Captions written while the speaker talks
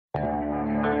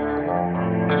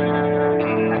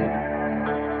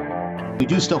We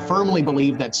do still firmly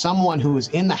believe that someone who was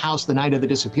in the house the night of the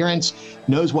disappearance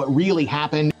knows what really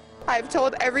happened. I've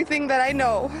told everything that I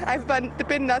know. I've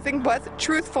been nothing but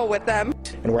truthful with them.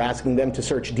 And we're asking them to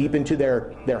search deep into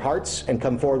their hearts and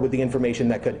come forward with the information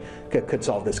that could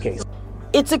solve this case.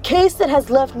 It's a case that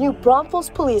has left New Braunfels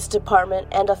Police Department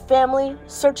and a family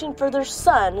searching for their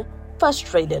son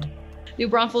frustrated. New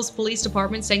Braunfels Police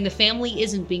Department saying the family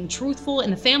isn't being truthful,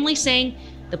 and the family saying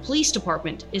the police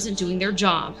department isn't doing their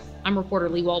job. I'm reporter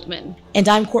Lee Waldman. And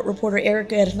I'm court reporter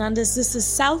Erica Hernandez. This is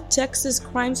South Texas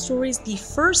Crime Stories, the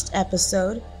first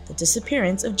episode, The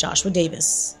Disappearance of Joshua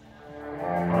Davis.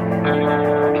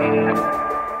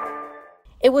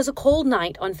 It was a cold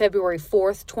night on February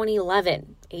 4th,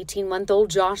 2011. 18-month-old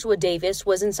Joshua Davis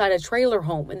was inside a trailer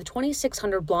home in the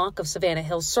 2600 block of Savannah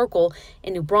Hills Circle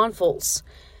in New Braunfels.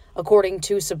 According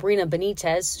to Sabrina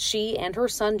Benitez, she and her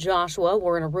son Joshua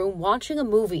were in a room watching a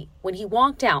movie when he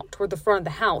walked out toward the front of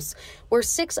the house, where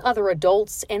 6 other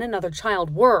adults and another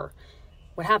child were.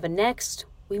 What happened next,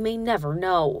 we may never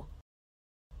know.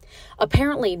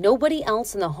 Apparently, nobody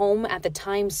else in the home at the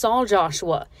time saw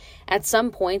Joshua. At some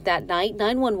point that night,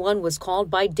 911 was called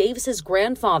by Davis's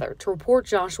grandfather to report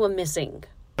Joshua missing.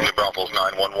 New Braunfels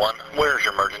 911. Where's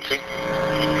your emergency?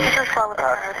 This is well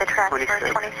the track for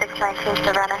 2619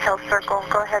 Savannah Hills Circle.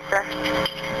 Go ahead, sir.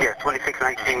 Yeah,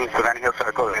 2619 Savannah Hills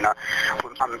Circle. And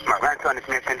my grandson is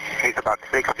missing. He's about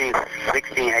 18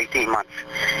 months.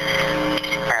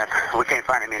 And we can't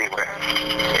find him anywhere.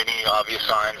 Any obvious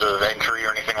signs of injury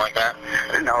or anything like that?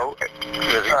 No.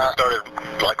 Has he started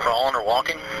like crawling or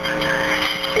walking?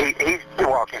 He's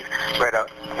walking,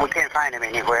 but we can't find him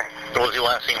anywhere. What was he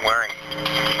last seen wearing?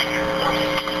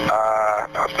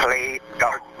 A plaid,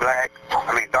 dark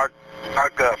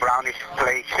brownish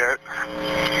plaid shirt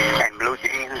and blue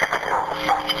jeans.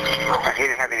 And he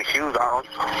didn't have any shoes on.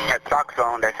 Had socks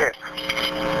on. That's it.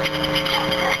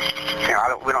 You know, I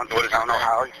don't know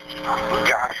how.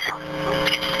 Josh.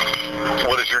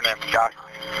 What is your name? Josh.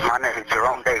 My name is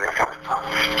Jerome Davis.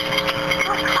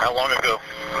 How long ago?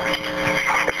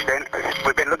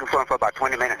 We've been looking for him for about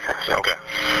 20 minutes. Okay.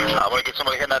 I'm going to get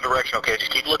somebody heading that direction, okay?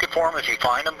 Just keep looking for him. If you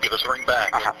find him, give us a ring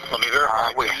back. Let me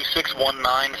verify.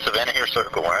 2619 Savannah Hills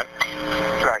Circle, right?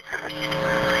 Right.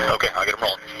 Okay, I'll get him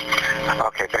rolling.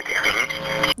 Okay, thank you.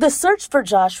 Mm-hmm. The search for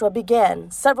Joshua began.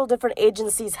 Several different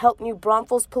agencies helped New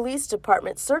Braunfels Police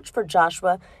Department search for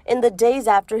Joshua in the days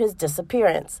after his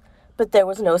disappearance, but there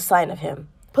was no sign of him.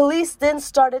 Police then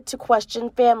started to question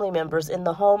family members in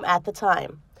the home at the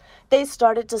time. They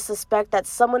started to suspect that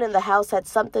someone in the house had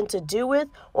something to do with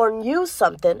or knew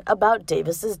something about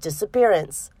Davis's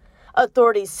disappearance.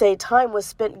 Authorities say time was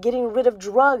spent getting rid of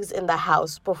drugs in the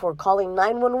house before calling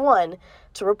 911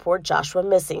 to report Joshua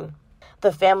missing.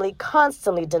 The family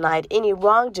constantly denied any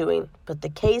wrongdoing, but the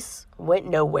case went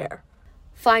nowhere.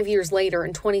 5 years later,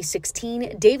 in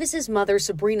 2016, Davis's mother,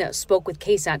 Sabrina, spoke with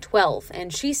KSAT 12,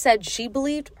 and she said she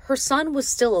believed her son was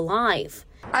still alive.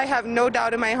 I have no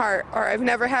doubt in my heart, or I've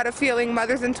never had a feeling,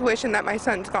 mother's intuition, that my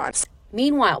son's gone.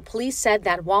 Meanwhile, police said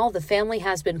that while the family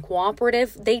has been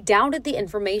cooperative, they doubted the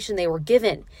information they were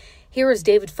given. Here is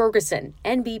David Ferguson,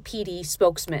 NBPD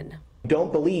spokesman.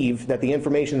 Don't believe that the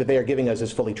information that they are giving us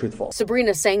is fully truthful.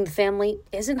 Sabrina saying the family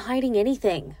isn't hiding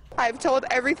anything. I've told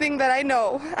everything that I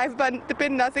know. I've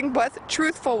been nothing but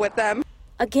truthful with them.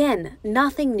 Again,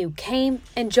 nothing new came,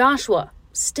 and Joshua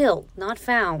still not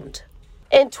found.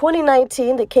 In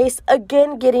 2019, the case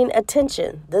again getting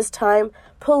attention, this time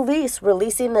police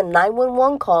releasing the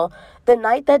 911 call the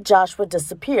night that Joshua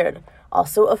disappeared.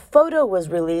 Also, a photo was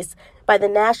released by the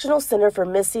National Center for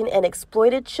Missing and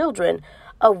Exploited Children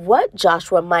of what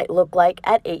Joshua might look like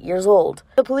at 8 years old.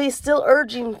 The police still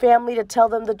urging family to tell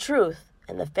them the truth,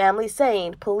 and the family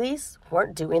saying police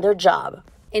weren't doing their job.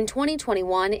 In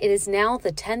 2021, it is now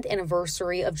the 10th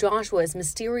anniversary of Joshua's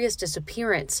mysterious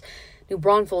disappearance. New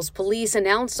Braunfels police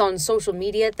announced on social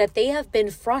media that they have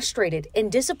been frustrated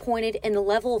and disappointed in the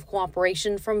level of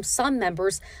cooperation from some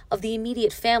members of the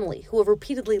immediate family who have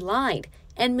repeatedly lied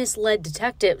and misled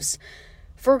detectives.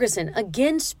 Ferguson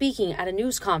again speaking at a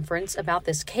news conference about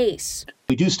this case.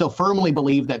 We do still firmly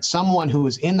believe that someone who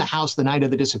was in the house the night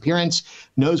of the disappearance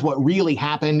knows what really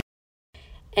happened.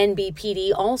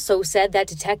 NBPD also said that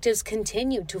detectives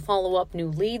continue to follow up new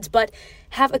leads, but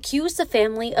have accused the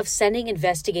family of sending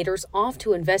investigators off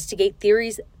to investigate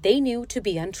theories they knew to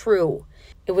be untrue.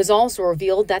 It was also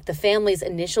revealed that the family's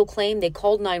initial claim they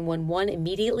called 911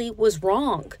 immediately was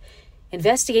wrong.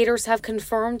 Investigators have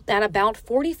confirmed that about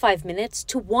 45 minutes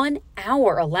to 1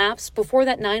 hour elapsed before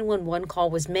that 911 call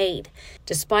was made.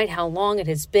 Despite how long it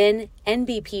has been,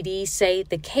 NBPD say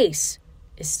the case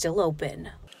is still open.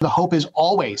 The hope is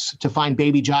always to find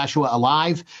baby Joshua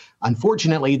alive.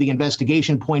 Unfortunately, the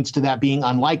investigation points to that being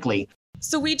unlikely.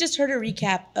 So we just heard a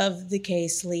recap of the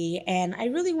case, Lee, and I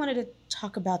really wanted to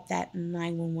talk about that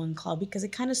 911 call because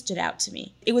it kind of stood out to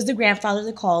me. It was the grandfather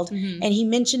that called, and he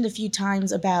mentioned a few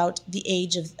times about the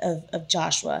age of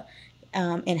Joshua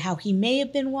and how he may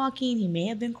have been walking, he may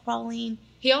have been crawling.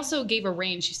 He also gave a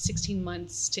range, 16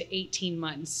 months to 18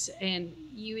 months, and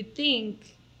you would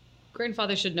think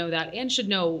grandfather should know that and should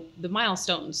know the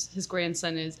milestones his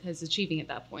grandson is achieving at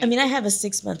that point. I mean, I have a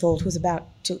 6-month-old who's about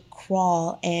to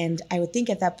crawl, and I would think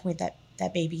at that point that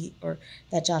baby or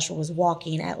that Joshua was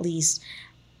walking at least.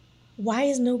 Why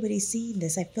is nobody seeing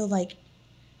this? I feel like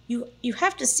you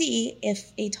have to see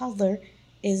if a toddler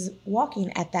is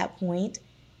walking at that point.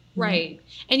 Right.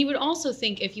 And you would also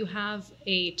think if you have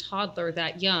a toddler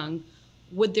that young,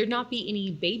 would there not be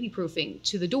any baby proofing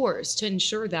to the doors to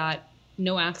ensure that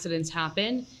no accidents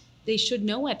happen? They should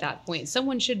know at that point.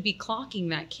 Someone should be clocking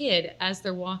that kid as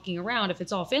they're walking around, if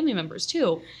it's all family members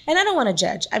too. And I don't want to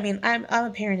judge. I mean, I'm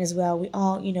a parent as well. We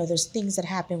all, there's things that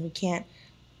happen. We can't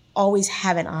always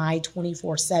have an eye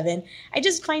 24/7. I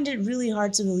just find it really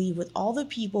hard to believe with all the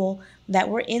people that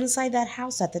were inside that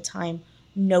house at the time,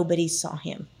 nobody saw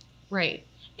him. Right.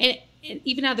 And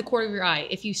even out of the corner of your eye,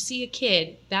 if you see a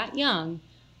kid that young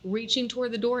reaching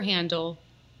toward the door handle,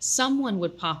 someone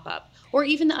would pop up. Or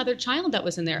even the other child that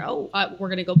was in there. We're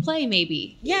going to go play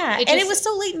maybe. Yeah, it was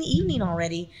so late in the evening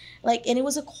already. And it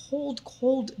was a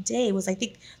cold day. It was, I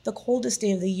think, the coldest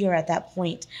day of the year at that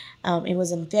point. It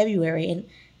was in February. And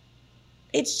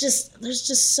there's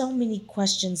just so many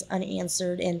questions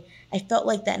unanswered. And I felt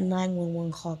like that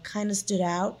 911 call kind of stood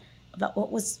out about what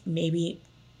was maybe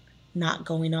not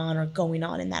going on or going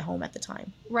on in that home at the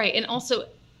time. Right. And also,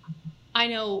 I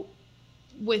know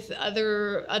with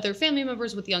other family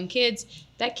members with young kids,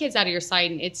 that kid's out of your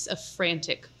sight and it's a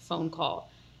frantic phone call.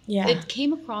 Yeah. It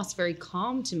came across very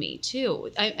calm to me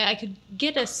too. I could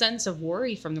get a sense of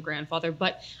worry from the grandfather,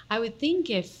 but I would think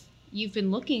if you've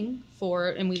been looking for,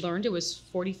 and we learned it was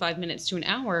 45 minutes to an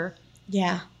hour.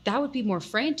 Yeah. That would be more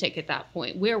frantic at that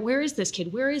point. Where is this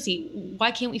kid? Where is he?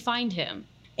 Why can't we find him?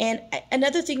 And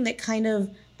another thing that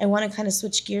I want to kind of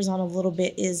switch gears on a little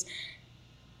bit is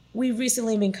we've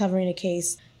recently been covering a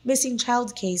case, missing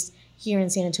child case here in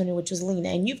San Antonio, which was Lena.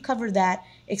 And you've covered that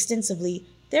extensively.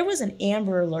 There was an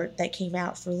Amber Alert that came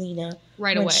out for Lena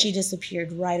when she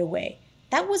disappeared right away.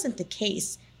 That wasn't the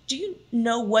case. Do you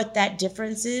know what that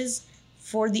difference is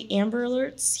for the Amber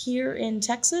Alerts here in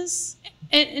Texas?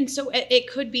 And so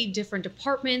it could be different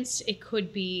departments. It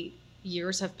could be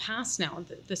years have passed now.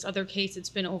 This other case, it's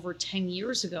been over 10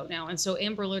 years ago now. And so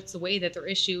Amber Alerts, the way that they're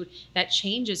issued, that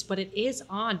changes. But it is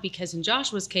odd because in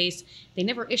Joshua's case, they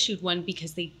never issued one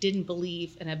because they didn't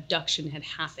believe an abduction had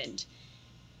happened.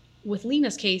 With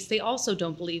Lena's case, they also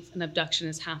don't believe an abduction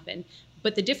has happened.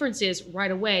 But the difference is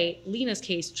right away, Lena's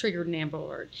case triggered an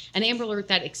Amber Alert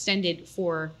that extended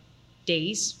for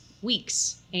days,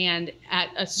 weeks. And at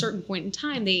a certain point in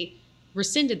time, they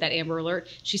rescinded that Amber Alert.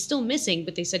 She's still missing,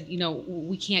 but they said,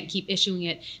 we can't keep issuing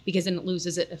it because then it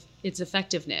loses its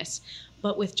effectiveness.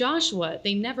 But with Joshua,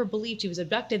 they never believed he was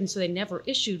abducted, and so they never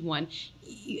issued one.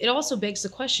 It also begs the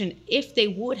question, if they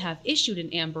would have issued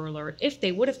an Amber Alert, if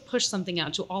they would have pushed something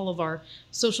out to all of our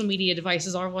social media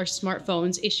devices, all of our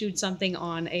smartphones, issued something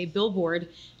on a billboard,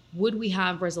 would we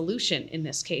have resolution in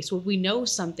this case? Would we know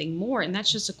something more? And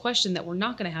that's just a question that we're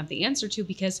not going to have the answer to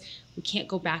because we can't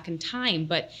go back in time.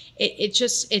 But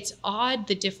it's odd,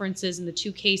 the differences in the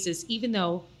two cases, even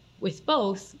though with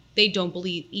both, they don't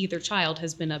believe either child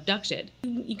has been abducted.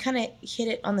 You kind of hit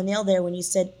it on the nail there when you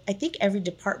said, I think every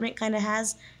department kind of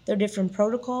has their different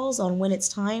protocols on when it's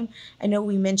time. I know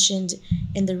we mentioned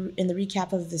in the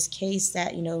recap of this case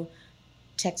that,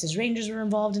 Texas Rangers were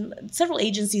involved and several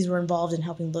agencies were involved in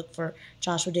helping look for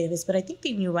Joshua Davis, but I think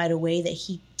they knew right away that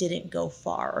he didn't go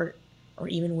far or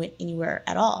even went anywhere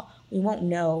at all. We won't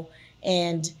know.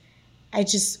 And I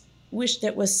just wish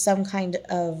there was some kind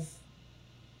of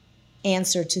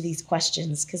answer to these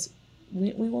questions because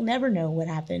we will never know what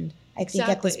happened, I think,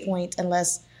 at this point,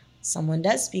 unless someone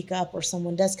does speak up or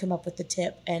someone does come up with the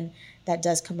tip and that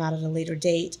does come out at a later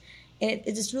date. And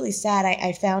it's just really sad.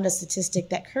 I found a statistic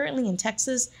that currently in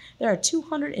Texas, there are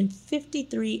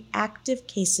 253 active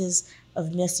cases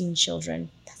of missing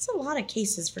children. That's a lot of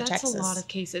cases for Texas. That's a lot of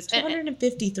cases.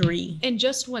 253. In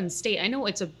just one state. I know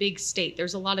it's a big state.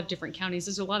 There's a lot of different counties.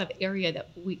 There's a lot of area that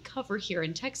we cover here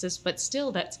in Texas, but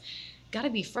still got to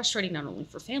be frustrating not only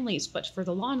for families, but for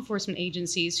the law enforcement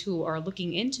agencies who are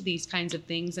looking into these kinds of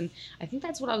things. And I think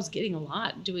that's what I was getting a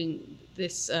lot doing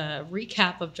this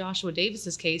recap of Joshua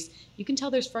Davis's case. You can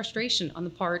tell there's frustration on the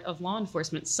part of law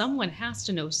enforcement. Someone has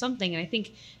to know something. And I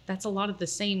think that's a lot of the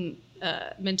same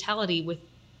mentality with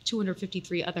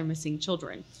 253 other missing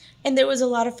children. And there was a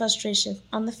lot of frustration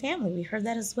on the family. We heard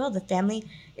that as well. The family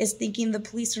is thinking the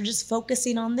police are just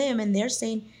focusing on them, and they're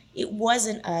saying it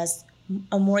wasn't us.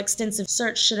 A more extensive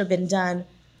search should have been done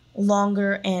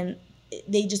longer, and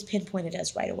they just pinpointed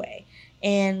us right away.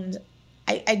 And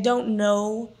I don't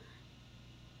know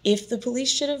if the police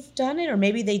should have done it, or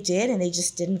maybe they did and they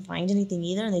just didn't find anything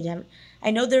either. And they didn't.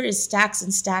 I know there is stacks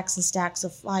and stacks and stacks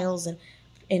of files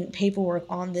and paperwork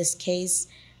on this case,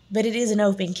 but it is an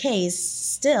open case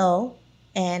still,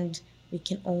 and we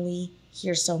can only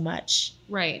hear so much.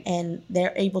 Right. And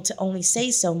they're able to only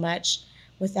say so much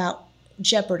without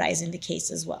jeopardizing the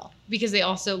case as well. Because they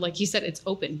also, like you said, it's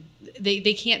open.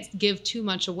 They can't give too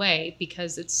much away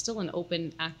because it's still an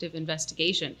open, active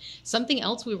investigation. Something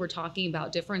else we were talking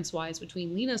about difference-wise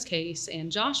between Lena's case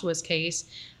and Joshua's case,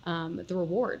 the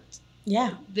reward.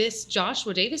 Yeah. This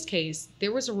Joshua Davis case,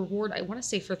 there was a reward, I want to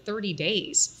say, for 30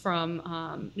 days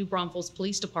from New Braunfels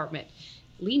Police Department.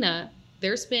 Lena,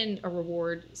 there's been a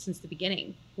reward since the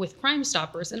beginning with Crime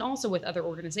Stoppers and also with other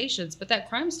organizations, but that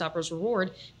Crime Stoppers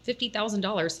reward,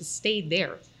 $50,000, has stayed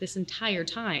there this entire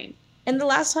time. And the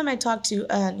last time I talked to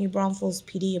New Braunfels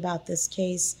PD about this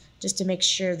case, just to make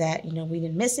sure that, we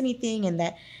didn't miss anything and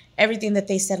that everything that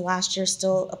they said last year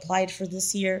still applied for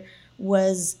this year,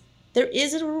 was there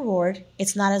is a reward.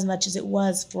 It's not as much as it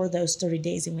was for those 30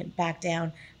 days. It went back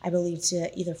down, I believe,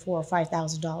 to either $4,000 or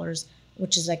 $5,000,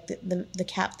 which is like the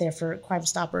cap there for Crime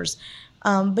Stoppers.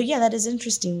 But yeah, that is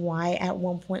interesting. Why at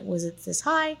one point was it this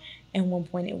high and one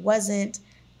point it wasn't?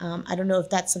 I don't know if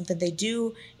that's something they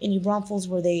do in New Braunfels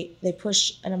where they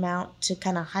push an amount to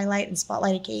kind of highlight and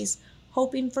spotlight a case,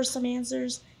 hoping for some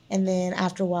answers. And then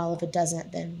after a while, if it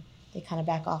doesn't, then they kind of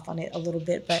back off on it a little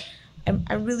bit. But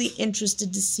I'm really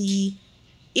interested to see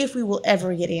if we will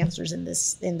ever get answers in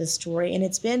this story. And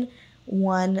it's been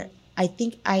one, I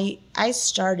think I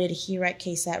started here at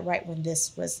KSAT right when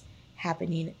this was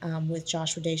happening with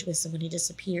Joshua Davis when he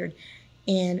disappeared.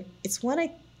 And it's one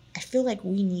I feel like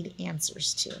we need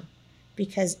answers to,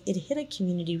 because it hit a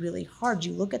community really hard.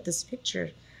 You look at this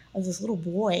picture of this little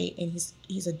boy, and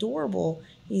he's adorable.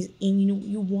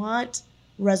 You want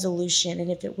resolution.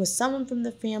 And if it was someone from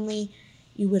the family,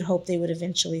 you would hope they would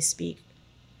eventually speak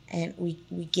and we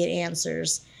get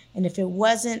answers. And if it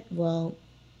wasn't, well,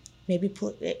 maybe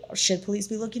should police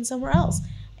be looking somewhere else?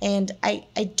 And I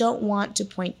don't want to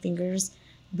point fingers,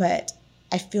 but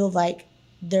I feel like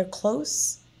they're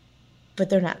close, but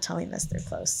they're not telling us they're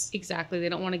close. Exactly. They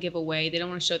don't want to give away. They don't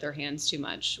want to show their hands too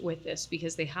much with this,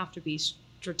 because they have to be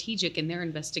strategic in their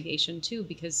investigation too.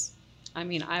 Because,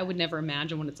 I would never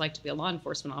imagine what it's like to be a law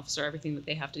enforcement officer, everything that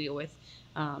they have to deal with,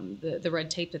 the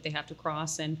red tape that they have to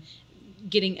cross, and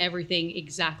getting everything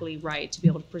exactly right to be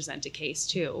able to present a case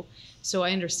too. So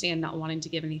I understand not wanting to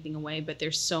give anything away, but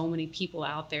there's so many people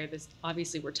out there that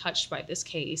obviously were touched by this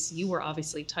case. You were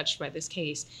obviously touched by this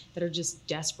case, that are just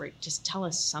desperate. Just tell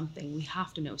us something. We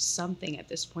have to know something at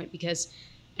this point, because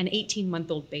an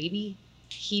 18-month-old baby,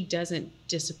 he doesn't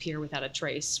disappear without a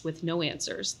trace, with no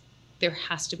answers. There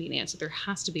has to be an answer. There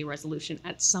has to be a resolution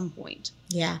at some point.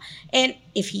 Yeah. And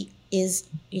if he is,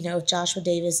 if Joshua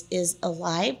Davis is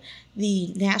alive,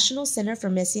 the National Center for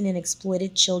Missing and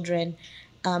Exploited Children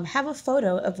have a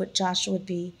photo of what Joshua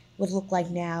would look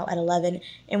like now at 11,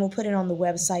 and we'll put it on the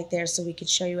website there so we could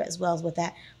show you as well as what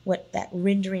that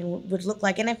rendering would look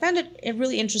like. And I found it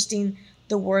really interesting,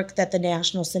 the work that the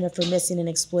National Center for Missing and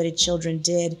Exploited Children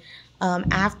did.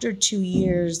 After 2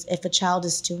 years, if a child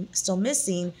is still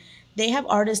missing, they have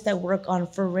artists that work on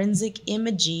forensic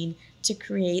imaging to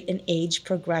create an age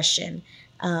progression.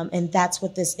 And that's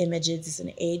what this image is. It's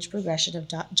an age progression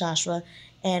of Joshua.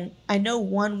 And I know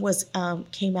one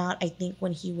came out, I think,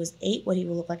 when he was 8, what he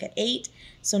will look like at 8.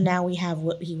 So now we have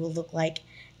what he will look like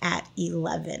at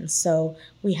 11. So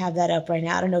we have that up right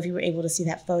now. I don't know if you were able to see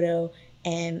that photo.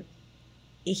 And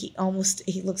he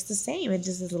looks the same. It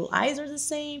just, his little eyes are the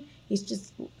same. He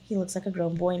looks like a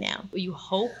grown boy now. You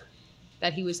hope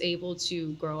that he was able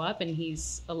to grow up, and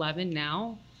he's 11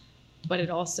 now. But it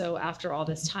also, after all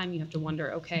this time, you have to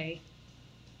wonder, okay,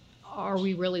 are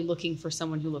we really looking for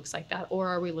someone who looks like that? Or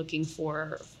are we looking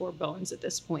for bones at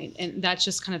this point? And that's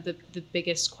just kind of the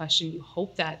biggest question. You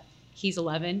hope that he's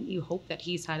 11. You hope that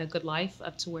he's had a good life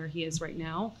up to where he is right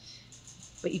now.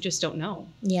 But you just don't know.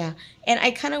 Yeah. And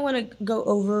I kind of want to go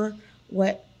over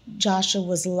what Joshua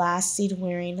was last seen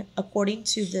wearing, according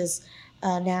to this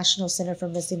National Center for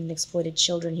Missing and Exploited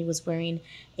Children, he was wearing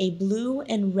a blue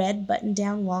and red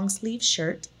button-down long-sleeve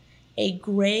shirt, a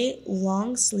gray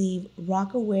long-sleeve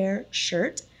Rocawear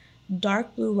shirt,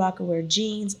 dark blue Rocawear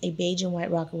jeans, a beige and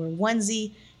white Rocawear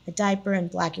onesie, a diaper,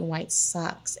 and black and white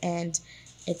socks. And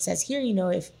it says here,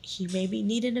 if he maybe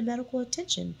needed a medical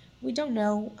attention. We don't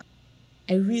know.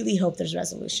 I really hope there's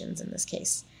resolutions in this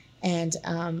case. And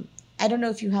I don't know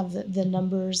if you have the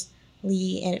numbers,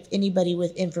 Lee, and if anybody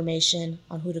with information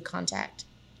on who to contact.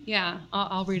 Yeah,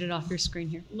 I'll read it off your screen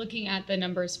here. Looking at the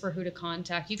numbers for who to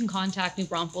contact, you can contact New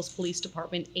Braunfels Police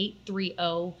Department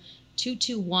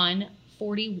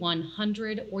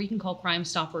 830-221-4100, or you can call Crime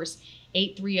Stoppers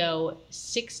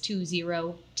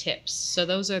 830-620-TIPS. So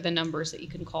those are the numbers that you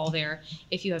can call there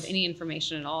if you have any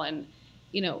information at all. And,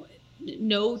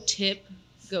 no tip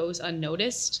goes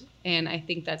unnoticed. And I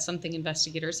think that's something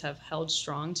investigators have held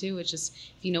strong to. It's just,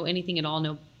 if you know anything at all,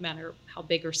 no matter how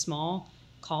big or small,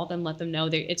 call them, let them know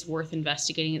that it's worth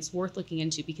investigating. It's worth looking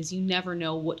into, because you never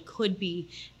know what could be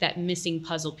that missing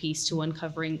puzzle piece to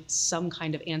uncovering some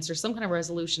kind of answer, some kind of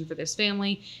resolution for this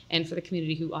family and for the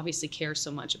community who obviously cares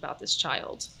so much about this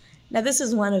child. Now, this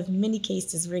is one of many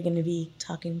cases we're going to be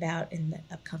talking about in the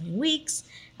upcoming weeks,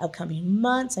 upcoming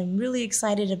months. I'm really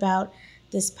excited about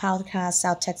this podcast,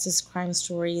 South Texas Crime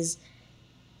Stories.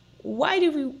 Why do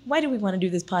we want to do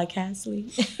this podcast, Lee?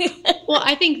 Well,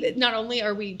 I think that not only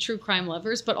are we true crime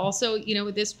lovers, but also,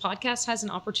 this podcast has an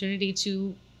opportunity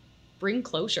to bring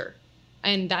closure.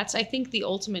 And that's, I think, the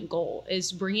ultimate goal,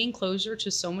 is bringing closure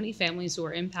to so many families who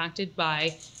are impacted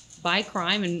by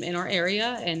crime in our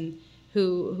area, and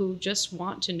who just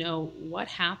want to know what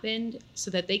happened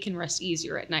so that they can rest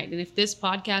easier at night. And if this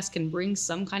podcast can bring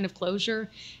some kind of closure,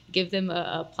 give them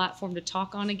a platform to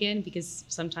talk on again, because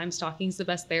sometimes talking is the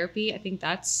best therapy, I think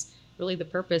that's really the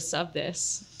purpose of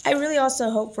this. I really also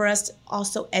hope for us to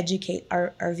also educate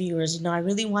our viewers. I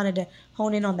really wanted to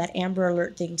hone in on that Amber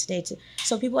Alert thing today,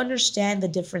 so people understand the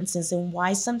differences and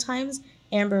why sometimes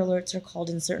Amber Alerts are called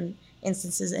in certain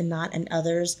instances and not in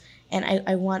others. And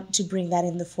I want to bring that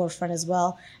in the forefront as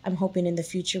well. I'm hoping in the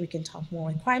future we can talk more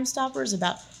with Crime Stoppers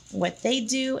about what they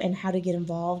do and how to get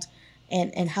involved,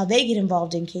 and how they get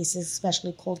involved in cases,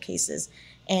 especially cold cases.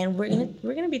 And we're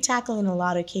gonna be tackling a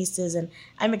lot of cases, and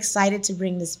I'm excited to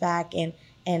bring this back. And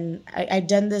I've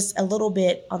done this a little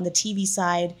bit on the TV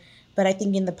side, but I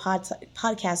think in the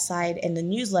podcast side and the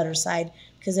newsletter side,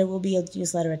 because there will be a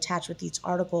newsletter attached with each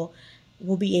article,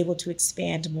 we'll be able to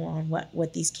expand more on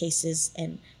what these cases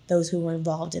and those who were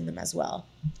involved in them as well.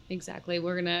 Exactly.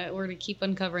 We're gonna keep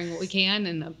uncovering what we can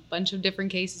in a bunch of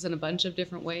different cases in a bunch of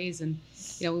different ways. And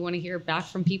we want to hear back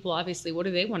from people. Obviously, what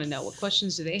do they want to know? What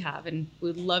questions do they have? And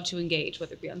we'd love to engage,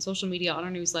 whether it be on social media, on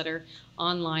our newsletter,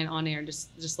 online, on air.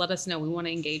 Just let us know. We want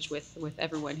to engage with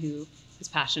everyone who is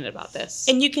passionate about this.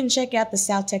 And you can check out the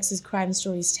South Texas Crime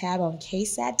Stories tab on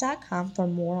ksat.com for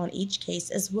more on each case,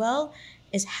 as well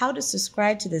as how to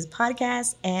subscribe to this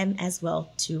podcast and as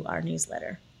well to our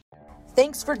newsletter.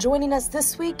 Thanks for joining us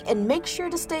this week, and make sure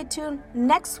to stay tuned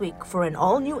next week for an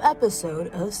all-new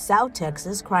episode of South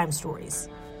Texas Crime Stories.